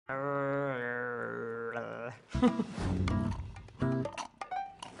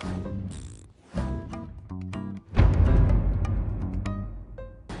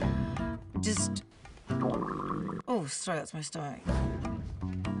Just... Oh, sorry, that's my stomach.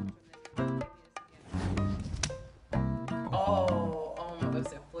 Oh my, those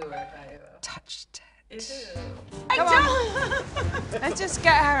are fluid. Touched it. Come on. Let's just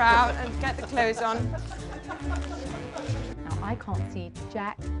get her out and get the clothes on. Now, I can't see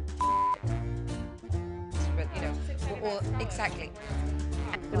Jack. But, you know, or exactly.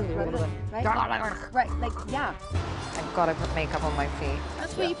 Right, like, yeah. I've got to put makeup on my feet.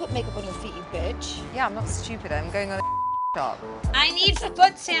 That's where you put makeup on your feet, you bitch. Yeah, I'm not stupid. I'm going on a shop. I need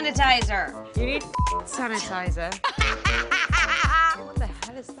foot sanitizer. You need sanitizer. What the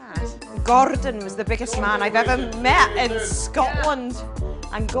hell is that? Gordon was the biggest man I've ever met in Scotland.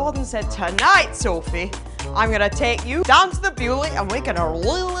 And Gordon said, tonight, Sophie, I'm going to take you down to the Bewley and we're going to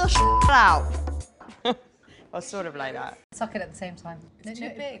roll this out. Well, sort of like that. Suck it at the same time. It's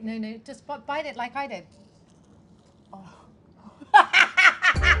too big. No, just bite it like I did. Oh.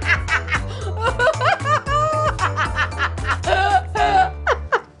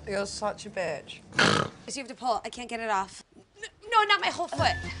 You're such a bitch. So you have to pull. I can't get it off. No, not my whole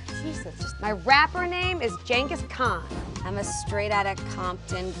foot. Jesus. My rapper name is Genghis Khan. I'm a straight outta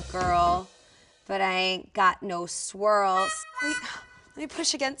Compton girl, but I ain't got no swirls. Wait, let me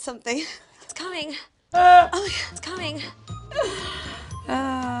push against something. It's coming. Oh, it's coming.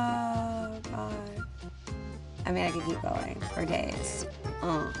 Oh, God. I mean, I could keep going for days.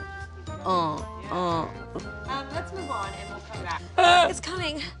 Let's move on and we'll come back. It's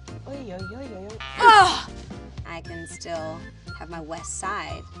coming. Oy, oy, oy, oy, oy. Oh! I can still have my west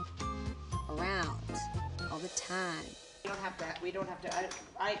side around all the time. We don't have that. We don't have to.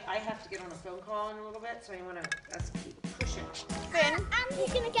 I have to get on a phone call in a little bit, so you want to keep pushing. Finn. And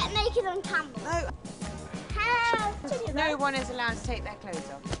he's gonna get naked on camera. No. Help! No one is allowed to take their clothes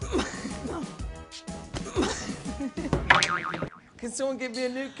off. Can someone give me a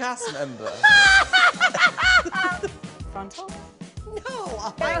new cast member? Frontal?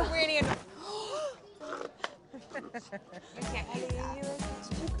 No, I'm really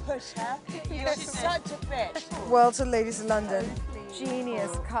You push her. You're such a bitch. Well, to ladies of London. Genius.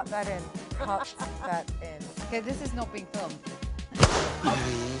 Cut that in. Cut that in. Okay, this is not being filmed.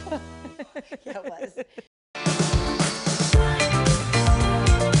 Yeah, it was.